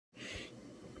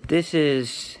This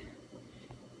is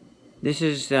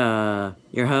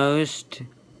your host,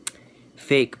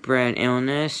 Fake Brad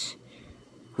Illness,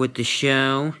 with the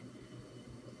show,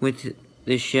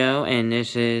 and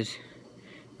this is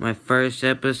my first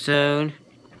episode,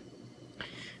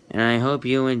 and I hope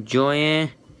you enjoy it.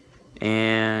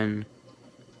 And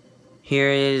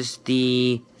here is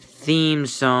the theme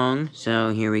song. So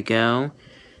here we go,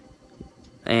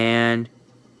 and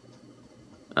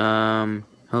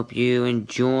hope you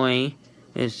enjoy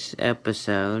this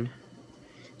episode.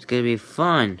 It's gonna be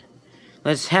fun.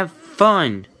 Let's have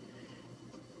fun.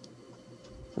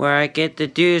 Where I get to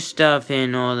do stuff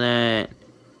and all that.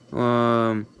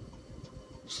 Or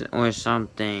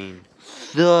something.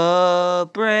 The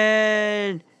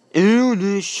Brad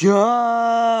Illness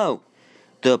Show.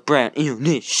 The Brad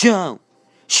Illness Show.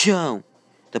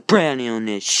 The Brad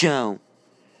Illness Show.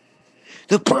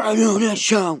 The Brad Illness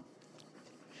Show.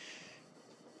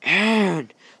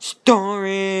 And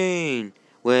starring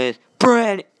with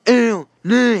Brad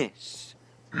Illness.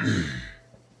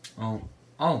 Oh,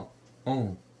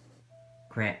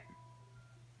 crap.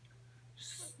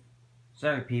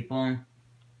 Sorry, people.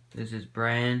 This is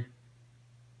Brian.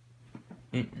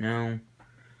 No.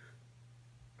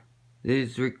 This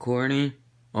is recording.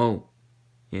 Oh,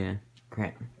 yeah,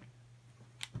 crap.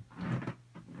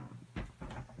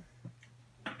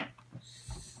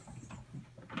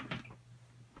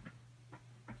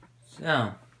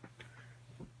 So,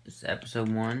 this is episode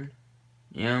 1.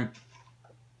 Yeah.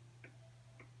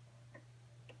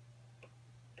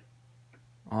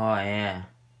 Oh, yeah.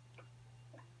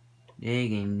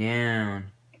 Digging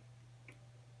down.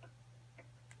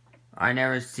 I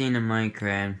never seen in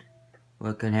Minecraft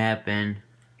what could happen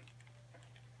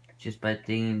just by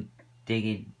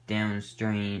digging down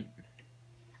straight.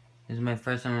 This is my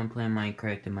first time I'm playing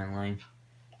Minecraft in my life.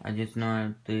 I just know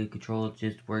how the controller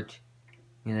just worked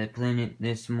because I played it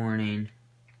this morning.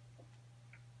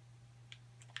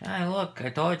 Hey, look, I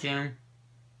told you.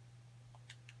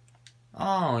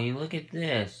 Oh, you look at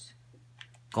this.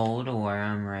 Gold ore,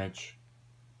 I'm rich.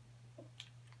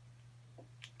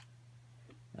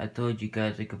 I told you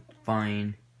guys I could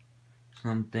find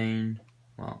something.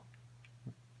 Well.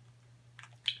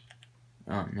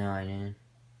 Oh, no, I didn't.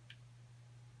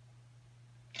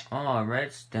 Oh,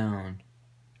 redstone.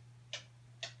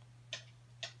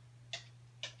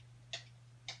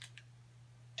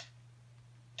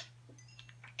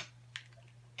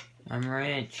 I'm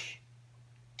rich.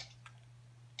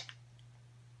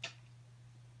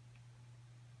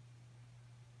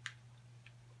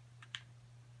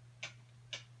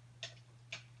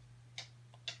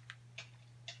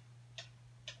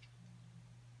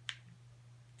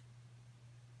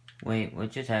 Wait,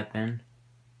 what just happened?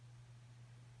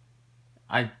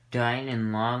 I died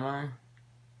in lava?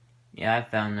 Yeah, I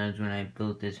found those when I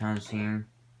built this house here.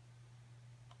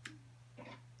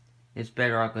 This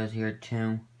bedrock is here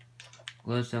too.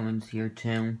 Glowstone's here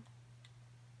too.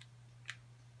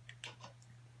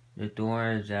 The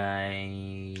doors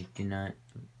I do not.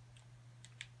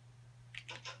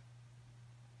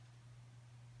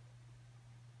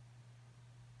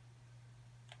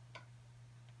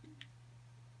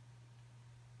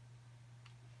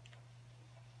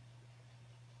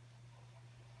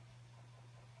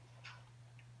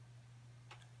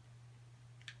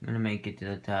 I'm gonna make it to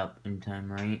the top in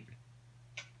time, right?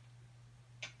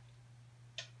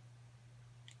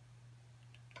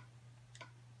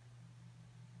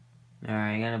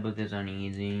 Alright, I gotta put this on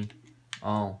easy.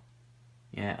 Oh.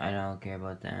 Yeah, I don't care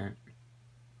about that.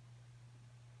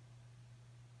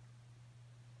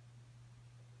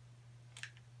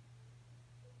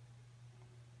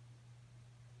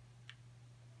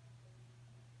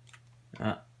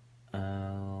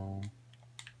 Uh-oh.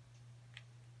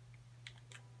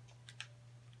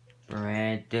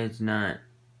 Brad does not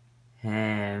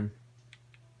have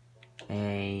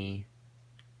a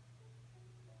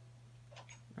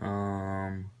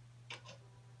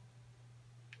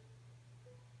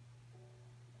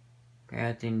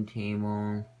crafting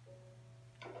table.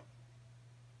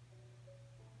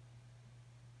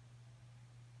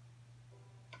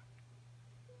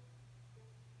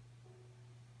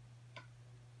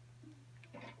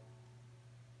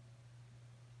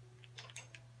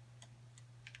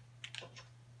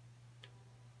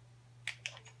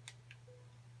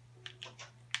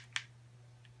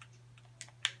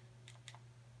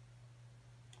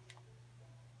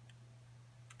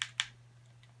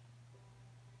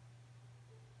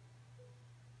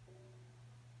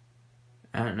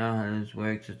 I don't know how this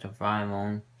works, it's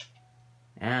survival.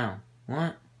 Ow,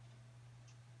 what?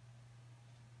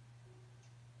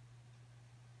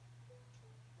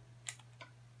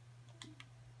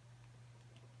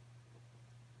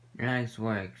 Nice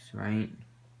works, right?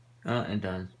 Oh, it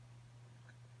does.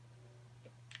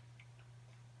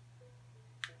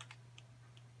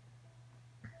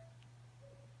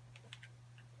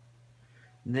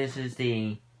 This is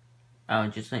the, oh,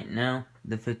 just like now,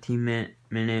 the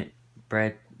 15-minute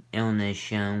Brett illness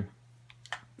show.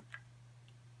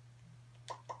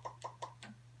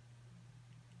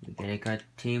 We gotta cut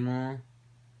the table.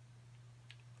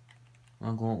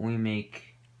 Look what we make.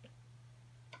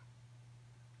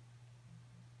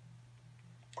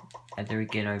 After we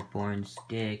get our boring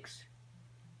sticks.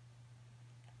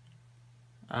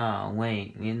 Oh,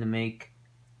 wait, we have to make...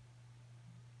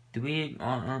 can we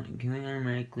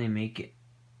automatically make it?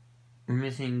 We're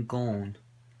missing gold.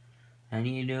 How do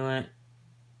you do it?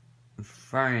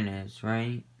 Furnace,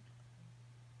 right?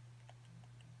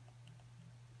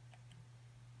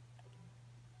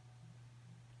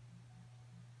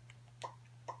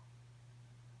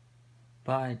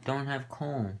 But I don't have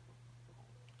coal.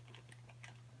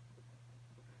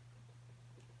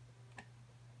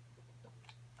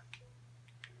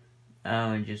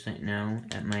 Oh, and just like now,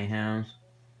 at my house,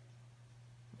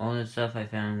 all the stuff I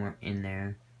found were in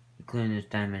there, including this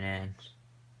diamond axe.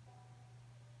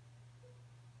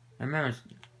 I remember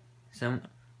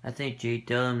I think Jay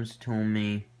Dillums told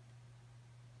me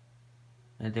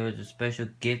that there was a special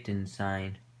gift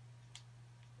inside.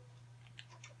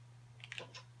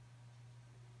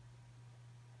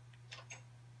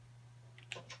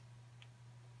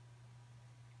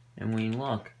 And we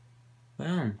look,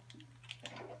 boom.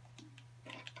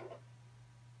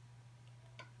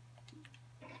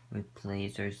 We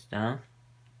place our stuff.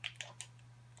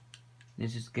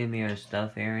 This is gonna be our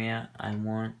stuff area. I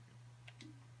want.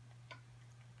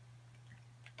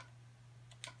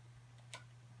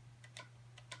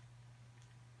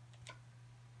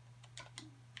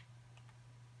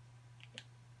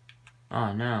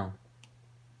 Oh no.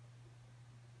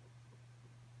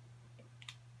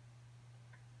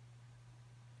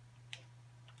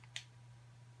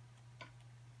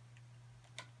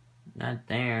 Not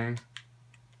there.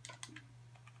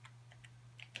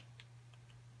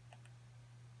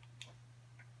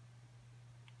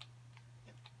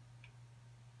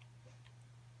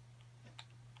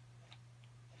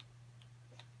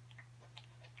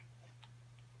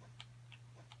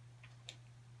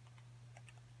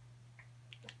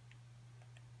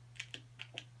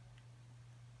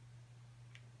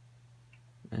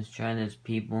 Let's try this,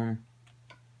 people.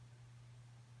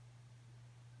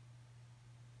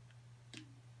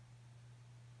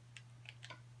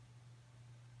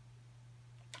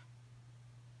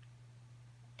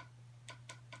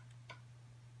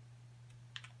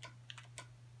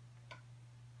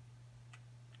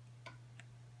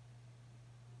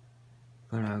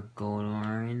 Put our gold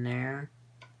ore in there.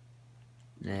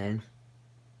 Then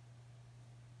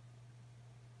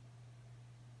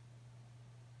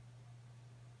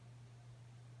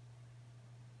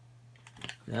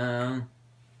so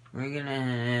we're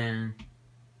gonna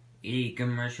eat a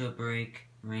commercial break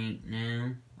right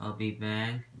now. I'll be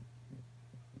back.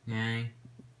 Okay.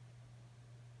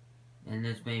 And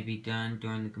this may be done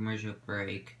during the commercial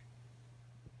break.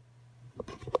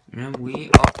 And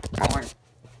we are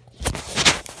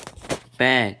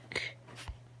back.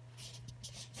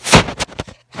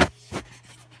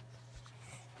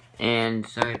 And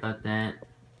sorry about that.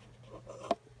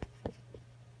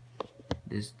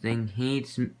 This thing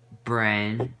hates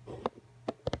bread.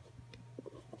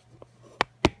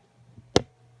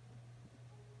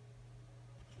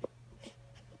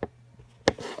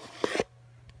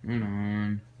 Hold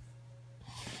on.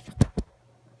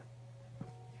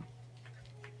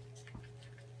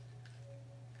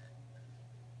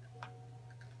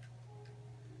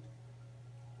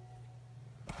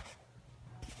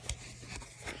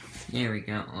 There we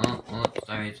go. Oh,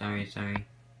 sorry.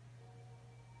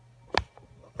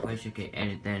 Wish I could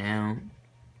edit that out.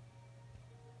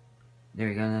 There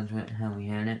we go, that's how we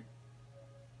had it.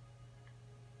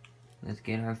 Let's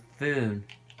get our food.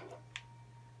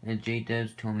 And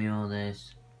J-Dubs told me all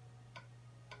this.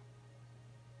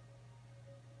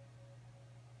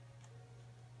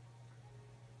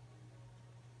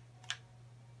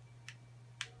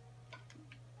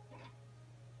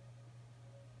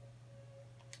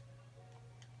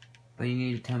 But you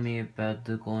need to tell me about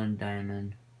the golden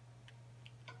diamond.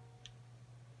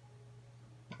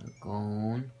 The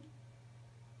gold.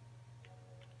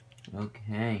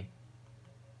 Okay.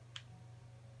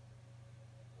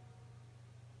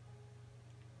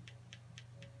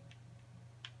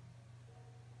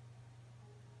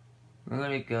 We're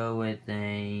gonna go with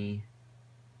a...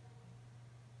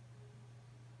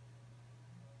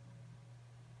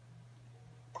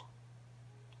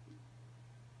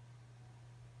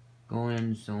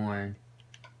 Golden sword.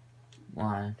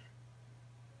 What?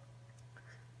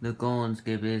 The golden's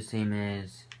gonna be the same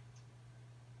as...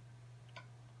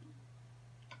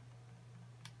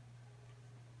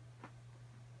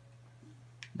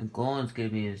 The golden's gonna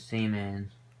be the same as...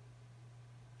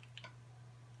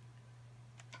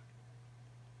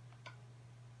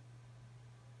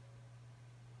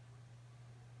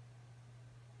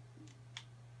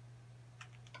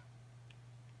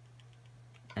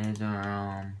 as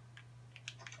our,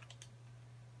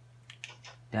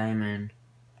 diamond.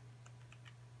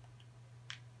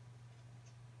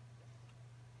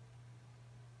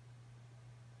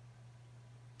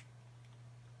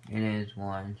 It is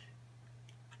one.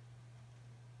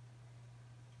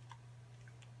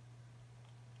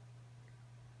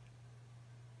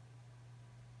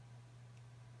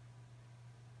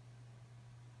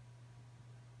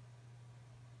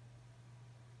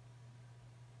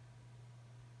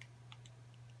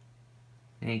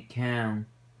 Hey, cow.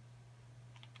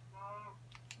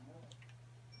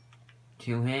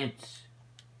 2 hits.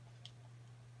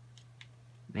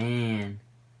 Man.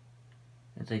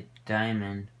 That's a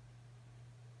diamond.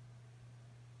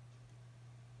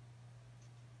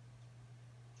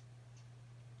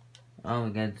 Oh,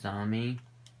 we got zombie.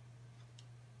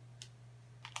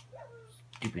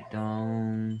 Stupid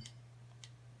dog.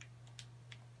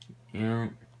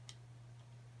 Yep.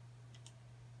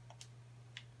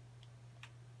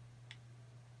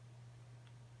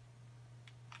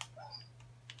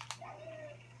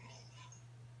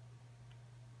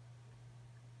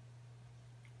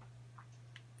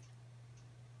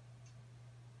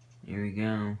 Here we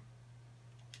go.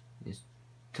 Just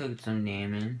took some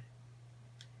damage.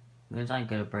 It's not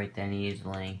gonna break that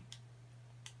easily.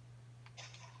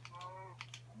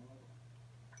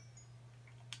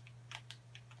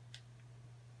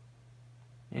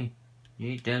 Hey,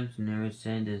 J-Dubs never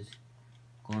said this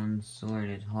golden sword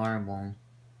is horrible.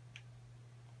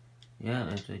 Yeah,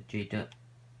 that's what J-Dubs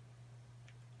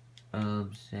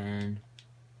said.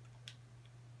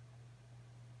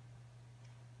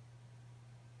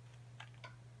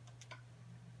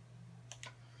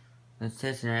 Let's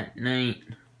test it at night.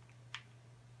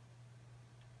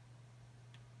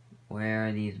 Where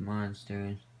are these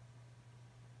monsters?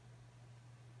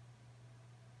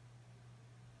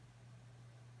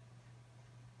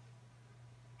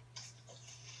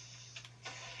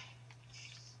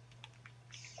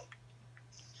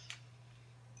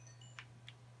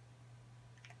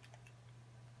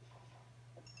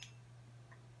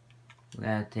 We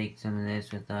gotta take some of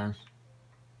this with us.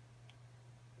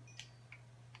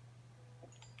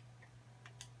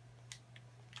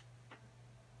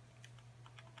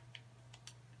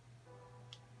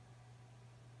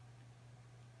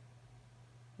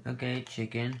 Okay,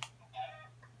 chicken.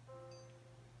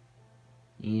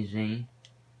 Easy.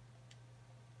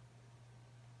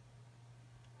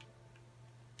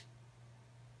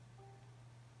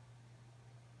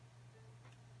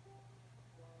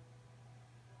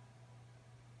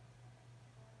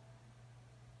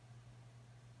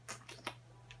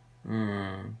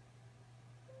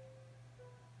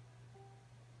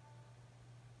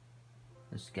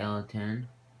 A skeleton.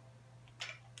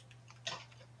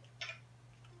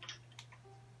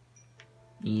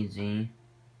 Easy.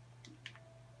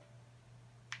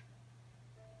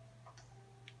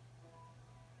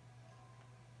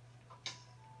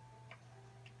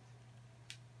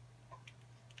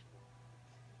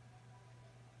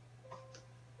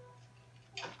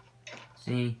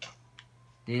 See?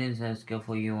 This is how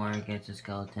skillful you are against a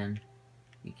skeleton.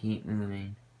 You keep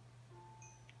moving.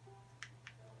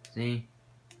 See?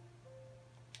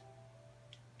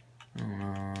 Come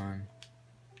on.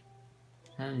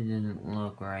 Something doesn't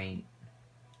look right.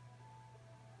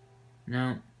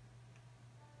 No.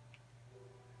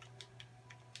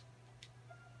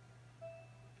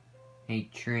 Hey,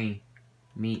 tree.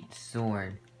 Meet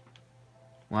sword.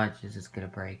 Watch, this is gonna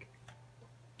break.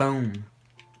 Boom!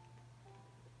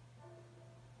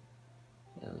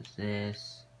 Goes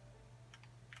this.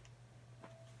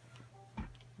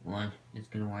 Watch, it's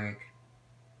gonna work.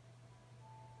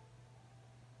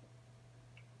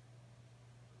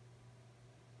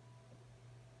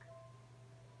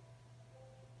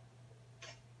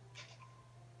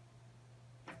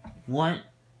 What?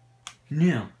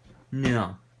 No.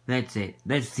 No. That's it.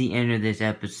 That's the end of this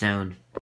episode.